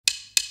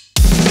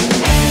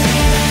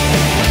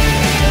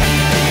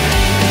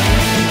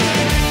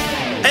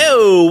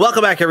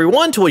Welcome back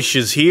everyone,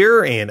 Toyshiz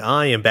here, and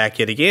I am back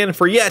yet again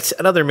for yet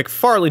another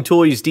McFarlane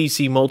Toys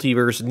DC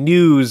Multiverse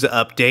news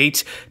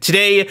update.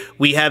 Today,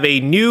 we have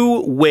a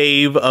new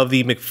wave of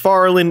the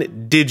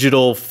McFarlane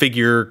digital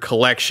figure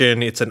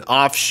collection. It's an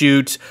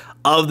offshoot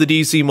of the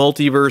DC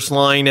Multiverse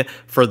line.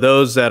 For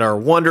those that are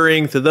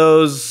wondering, to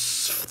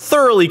those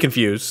thoroughly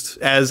confused,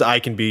 as I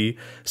can be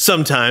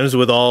sometimes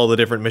with all the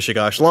different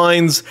Mishigosh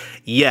lines,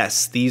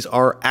 yes, these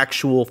are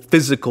actual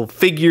physical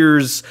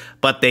figures,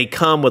 but they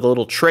come with a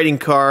little trading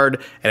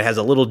card, and it has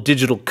a little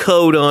digital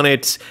code on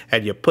it,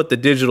 and you put the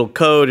digital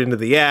code into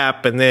the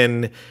app, and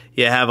then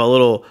you have a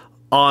little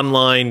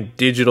online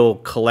digital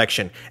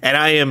collection. And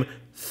I am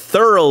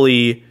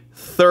thoroughly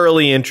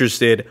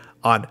interested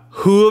on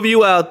who of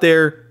you out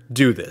there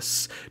do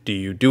this. Do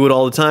you do it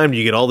all the time? Do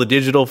you get all the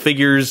digital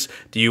figures?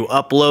 Do you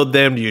upload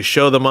them? Do you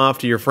show them off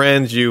to your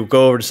friends? You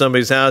go over to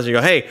somebody's house and you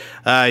go,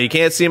 hey, you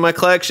can't see my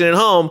collection at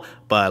home,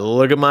 but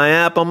look at my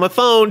app on my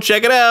phone.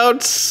 Check it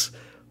out.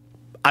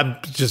 I'm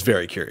just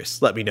very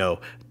curious. Let me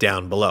know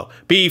down below.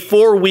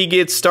 Before we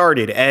get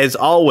started, as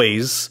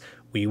always,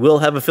 we will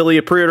have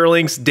affiliate pre-order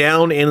links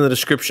down in the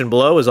description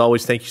below. As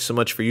always, thank you so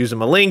much for using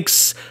my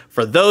links.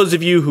 For those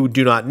of you who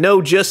do not know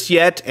just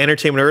yet,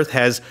 Entertainment Earth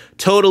has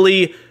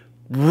totally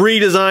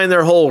redesign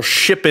their whole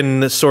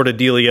shipping sort of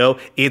dealio.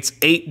 It's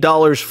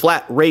 $8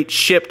 flat rate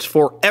shipped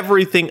for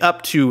everything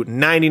up to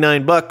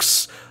 99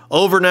 bucks.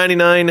 Over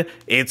 99,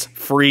 it's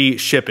free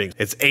shipping.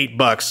 It's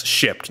 $8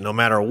 shipped, no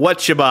matter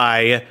what you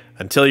buy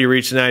until you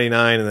reach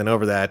 99, and then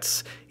over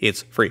that,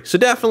 it's free. So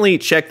definitely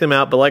check them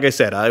out. But like I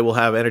said, I will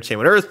have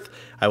Entertainment Earth,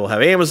 I will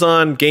have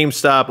Amazon,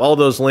 GameStop, all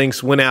those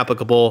links, when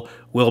applicable,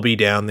 will be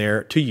down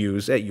there to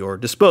use at your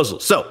disposal.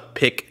 So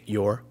pick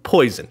your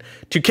poison.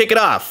 To kick it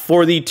off,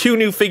 for the two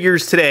new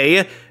figures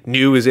today,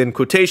 new is in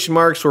quotation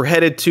marks, we're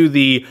headed to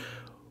the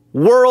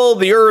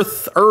world, the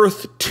Earth,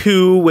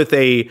 EARTH-2 with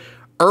a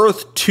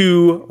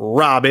EARTH-2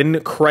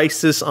 Robin,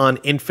 Crisis on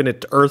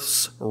Infinite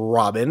Earths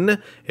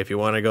Robin, if you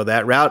want to go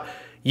that route.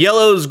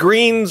 Yellows,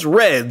 Greens,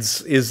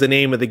 Reds is the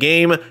name of the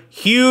game.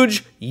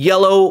 Huge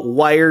yellow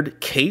wired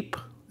cape.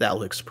 That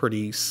looks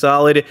pretty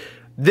solid.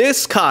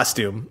 This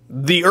costume,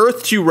 the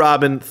EARTH-2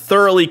 Robin,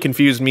 thoroughly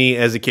confused me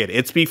as a kid.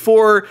 It's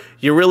before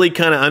you really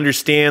kind of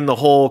understand the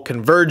whole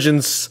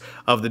convergence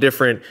of the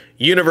different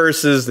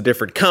universes, the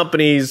different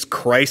companies,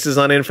 Crisis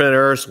on Infinite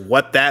Earths,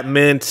 what that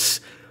meant.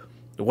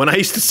 When I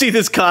used to see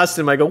this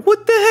costume, I go,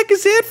 what the heck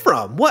is that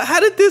from? How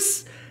did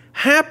this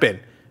happen?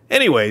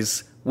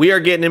 Anyways, we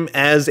are getting him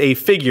as a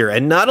figure.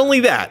 And not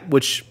only that,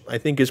 which I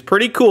think is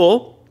pretty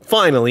cool,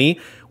 finally,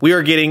 we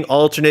are getting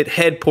alternate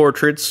head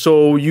portraits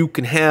so you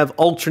can have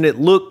alternate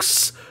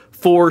looks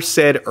for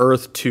said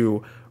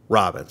EARTH-2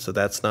 Robin. So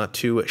that's not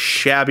too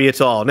shabby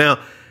at all. Now,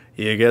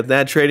 you get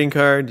that trading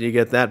card, you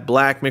get that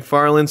black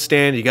McFarlane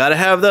stand, you gotta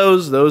have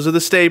those. Those are the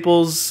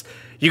staples.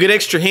 You get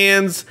extra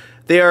hands.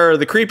 They are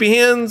the creepy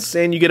hands,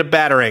 and you get a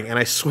batarang. And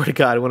I swear to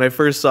God, when I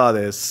first saw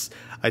this,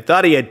 I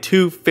thought he had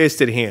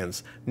two-fisted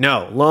hands.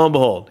 No, lo and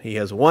behold, he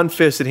has one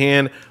fisted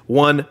hand,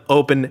 one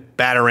open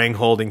batarang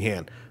holding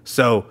hand.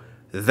 So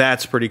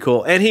that's pretty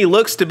cool. And he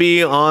looks to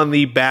be on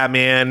the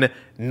Batman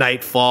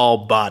Nightfall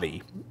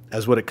body,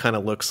 as what it kind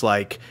of looks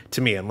like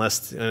to me,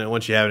 unless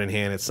once you have it in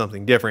hand, it's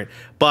something different.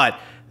 But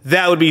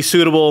that would be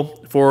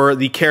suitable for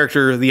the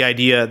character, the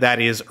idea that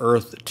is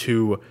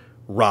EARTH-2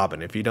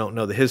 Robin. If you don't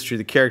know the history of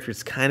the character,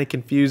 it's kind of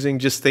confusing.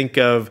 Just think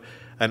of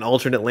an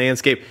alternate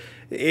landscape.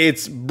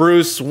 It's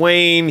Bruce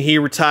Wayne, he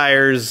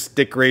retires,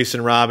 Dick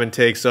Grayson Robin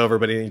takes over,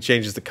 but he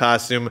changes the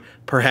costume.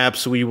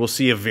 Perhaps we will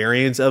see a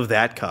variant of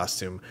that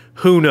costume.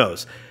 Who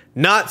knows?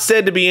 Not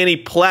said to be any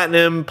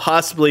platinum,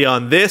 possibly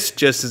on this,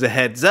 just as a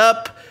heads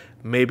up.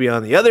 Maybe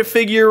on the other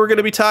figure we're going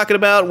to be talking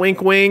about,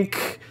 wink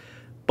wink.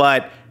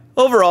 But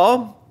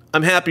overall,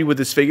 I'm happy with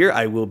this figure.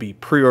 I will be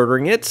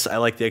pre-ordering it. I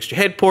like the extra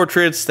head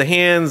portraits, the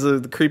hands,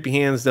 the creepy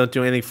hands don't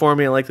do anything for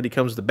me. I like that he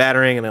comes with the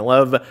batarang, and I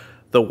love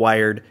the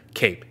wired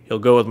cape. He'll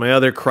go with my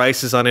other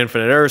Crisis on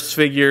Infinite Earths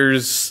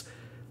figures.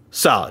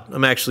 Solid.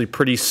 I'm actually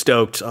pretty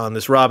stoked on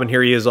this Robin.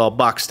 Here he is all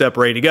boxed up,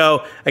 ready to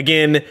go.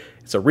 Again,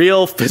 it's a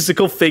real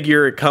physical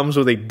figure. It comes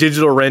with a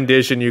digital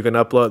rendition you can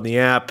upload in the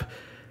app.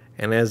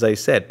 And as I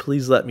said,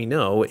 please let me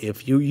know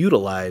if you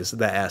utilize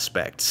the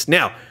aspects.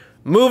 Now,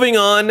 moving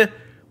on,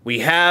 we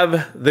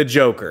have the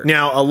Joker.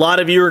 Now, a lot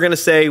of you are going to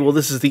say, well,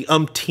 this is the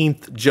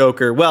umpteenth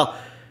Joker. Well,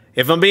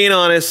 if I'm being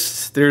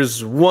honest,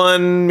 there's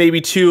one, maybe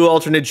two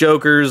alternate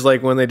Jokers,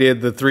 like when they did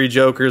the 3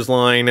 Jokers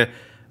line,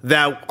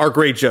 that are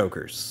great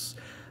Jokers.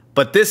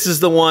 But this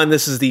is the one,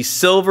 this is the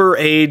Silver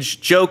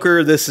Age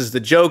Joker. This is the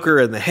Joker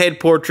and the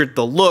head portrait,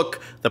 the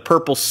look, the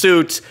purple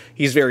suit.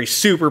 He's very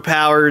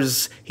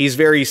superpowers. He's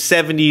very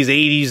 70s,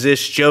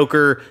 80s-ish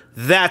Joker.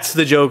 That's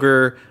the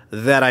Joker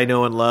that I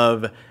know and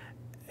love.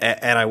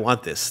 And I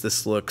want this.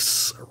 This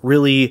looks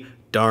really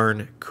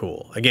darn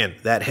cool. Again,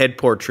 that head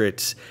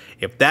portrait.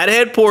 If that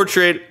head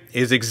portrait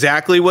is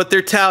exactly what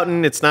they're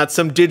touting, it's not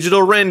some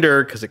digital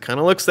render, because it kind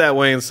of looks that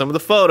way in some of the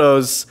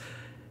photos,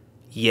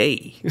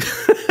 yay.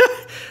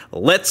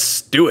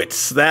 Let's do it.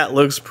 That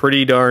looks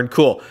pretty darn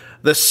cool.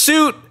 The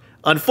suit,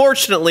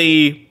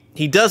 Unfortunately,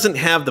 he doesn't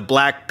have the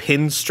black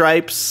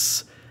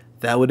pinstripes.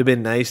 That would have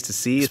been nice to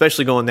see,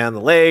 especially going down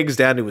the legs,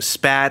 down to his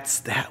spats.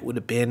 That would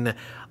have been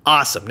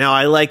awesome. Now,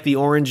 I like the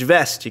orange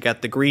vest. You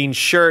got the green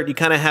shirt. You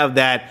kind of have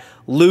that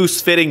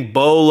loose-fitting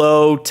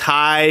bolo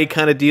tie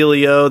kind of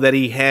dealio that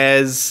he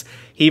has.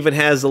 He even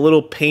has a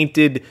little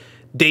painted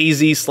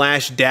daisy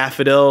 /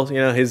 daffodil, you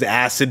know, his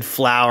acid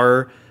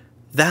flower.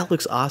 That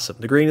looks awesome.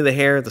 The green of the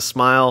hair, the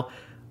smile.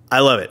 I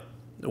love it.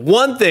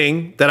 One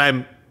thing that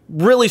I'm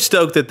really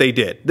stoked that they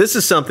did, this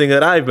is something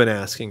that I've been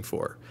asking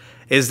for,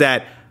 is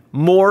that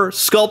more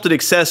sculpted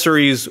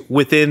accessories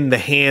within the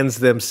hands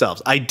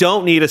themselves. I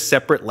don't need a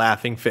separate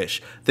laughing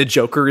fish. The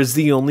Joker is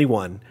the only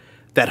one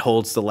that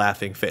holds the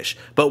laughing fish.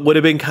 But would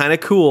have been kind of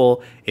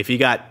cool if you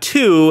got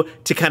two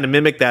to kind of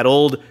mimic that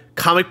old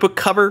comic book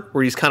cover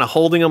where he's kind of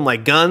holding them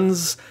like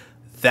guns.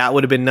 That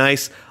would have been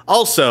nice.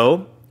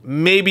 Also,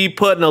 maybe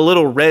putting a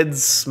little red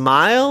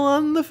smile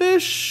on the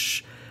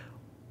fish.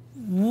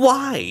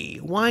 Why?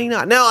 Why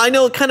not? Now, I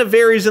know it kind of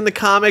varies in the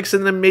comics,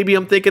 and then maybe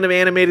I'm thinking of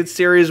animated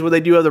series where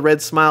they do have the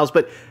red smiles,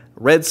 but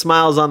red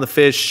smiles on the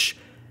fish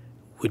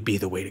would be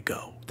the way to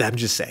go. I'm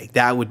just saying.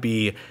 That would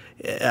be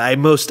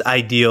most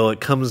ideal.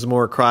 It comes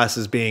more across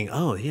as being,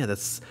 oh, yeah,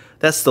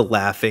 that's the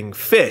laughing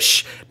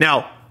fish.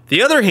 Now,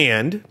 the other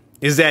hand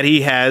is that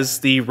he has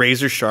the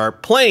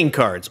razor-sharp playing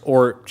cards,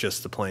 or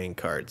just the playing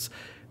cards.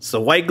 It's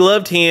the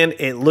white-gloved hand.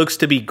 It looks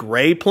to be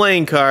gray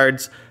playing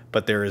cards,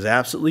 but there is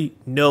absolutely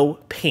no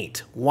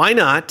paint. Why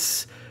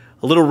not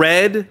a little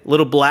red, a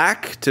little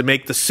black to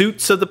make the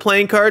suits of the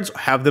playing cards,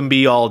 have them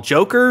be all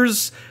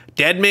Jokers,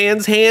 Dead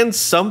Man's Hands,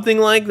 something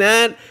like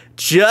that,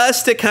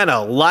 just to kind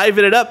of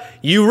liven it up.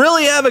 You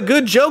really have a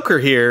good Joker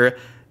here.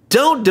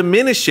 Don't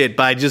diminish it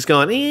by just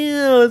going,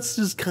 it's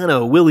just kind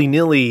of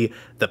willy-nilly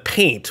the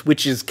paint,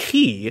 which is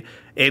key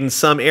in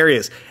some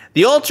areas.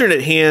 The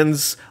alternate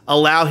hands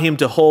allow him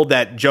to hold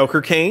that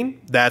Joker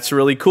cane. That's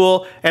really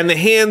cool. And the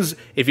hands,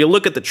 if you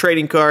look at the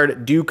trading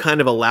card, do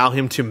kind of allow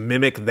him to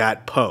mimic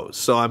that pose.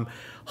 So I'm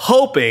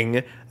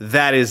hoping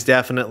that is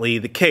definitely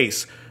the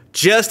case.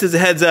 Just as a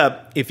heads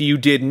up, if you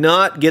did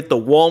not get the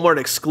Walmart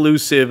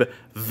exclusive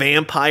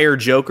Vampire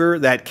Joker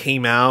that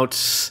came out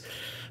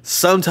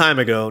some time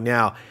ago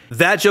now,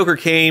 that Joker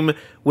came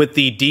with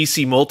the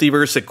DC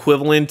Multiverse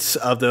equivalent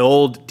of the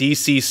old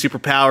DC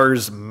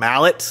Superpowers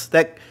mallet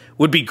that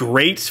would be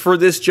great for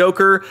this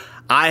Joker.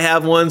 I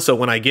have one, so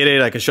when I get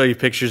it, I can show you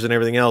pictures and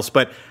everything else.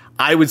 But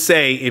I would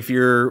say if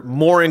you're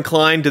more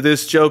inclined to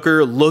this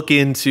Joker, look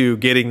into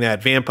getting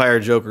that Vampire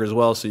Joker as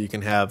well so you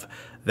can have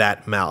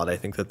that mallet. I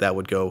think that that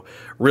would go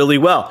really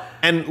well.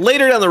 And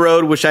later down the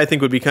road, which I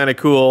think would be kind of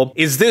cool,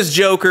 is this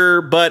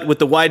Joker, but with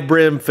the wide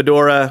brim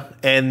fedora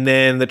and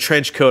then the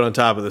trench coat on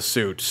top of the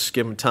suit.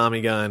 Give him a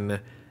Tommy gun.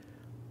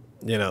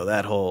 You know,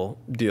 that whole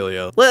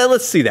dealio. Well,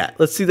 let's see that.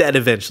 Let's see that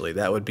eventually.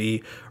 That would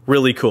be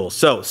really cool.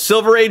 So,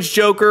 Silver Age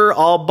Joker,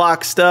 all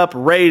boxed up,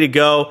 ready to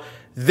go.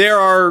 There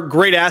are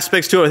great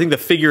aspects to it. I think the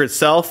figure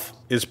itself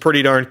is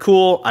pretty darn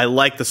cool. I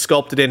like the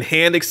sculpted in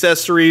hand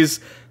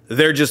accessories.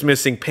 They're just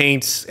missing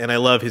paints, and I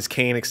love his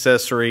cane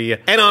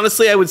accessory. And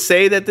honestly, I would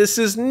say that this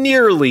is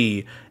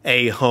nearly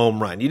a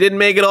home run. You didn't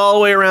make it all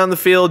the way around the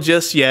field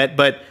just yet,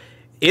 but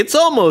it's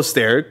almost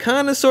there.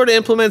 Kind of sort of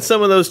implement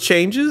some of those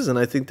changes, and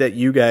I think that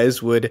you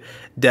guys would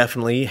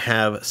definitely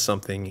have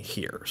something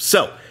here.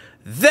 So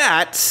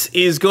that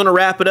is going to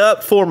wrap it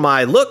up for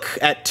my look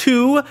at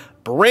two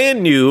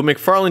brand new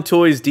McFarlane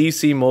Toys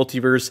DC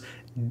Multiverse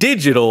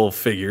digital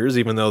figures,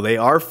 even though they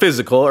are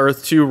physical,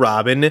 Earth-2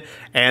 Robin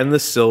and the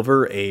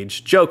Silver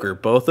Age Joker,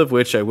 both of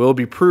which I will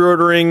be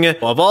pre-ordering.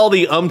 Of all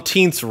the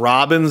umpteenth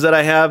Robins that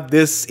I have,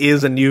 this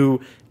is a new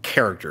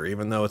character,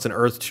 even though it's an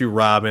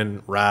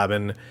Earth-2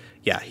 Robin.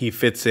 Yeah, he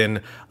fits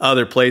in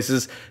other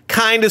places.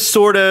 Kind of,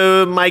 sort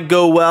of might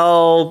go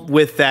well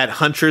with that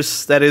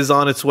Huntress that is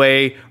on its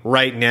way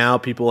right now.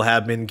 People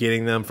have been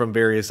getting them from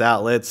various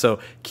outlets, so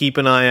keep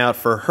an eye out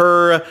for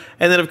her.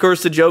 And then, of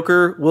course, the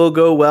Joker will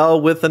go well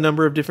with a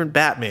number of different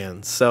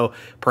Batmans. So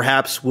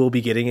perhaps we'll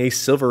be getting a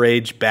Silver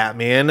Age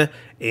Batman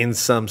in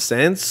some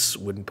sense.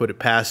 Wouldn't put it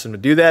past him to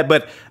do that.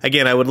 But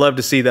again, I would love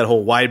to see that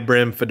whole wide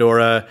brim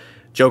fedora,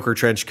 Joker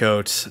trench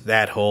coat,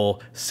 that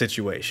whole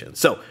situation.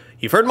 So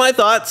you've heard my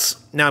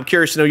thoughts. Now I'm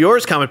curious to know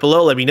yours. Comment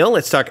below. Let me know.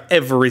 Let's talk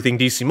everything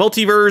DC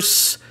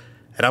Multiverse.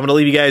 And I'm going to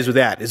leave you guys with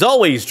that. As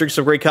always, drink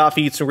some great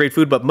coffee, eat some great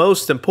food, but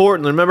most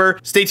important, remember,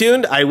 stay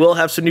tuned. I will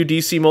have some new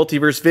DC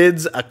Multiverse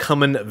vids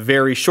coming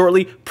very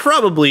shortly,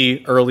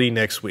 probably early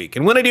next week.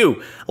 And when I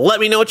do, let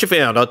me know what you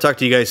found. I'll talk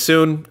to you guys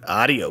soon.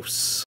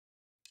 Adios.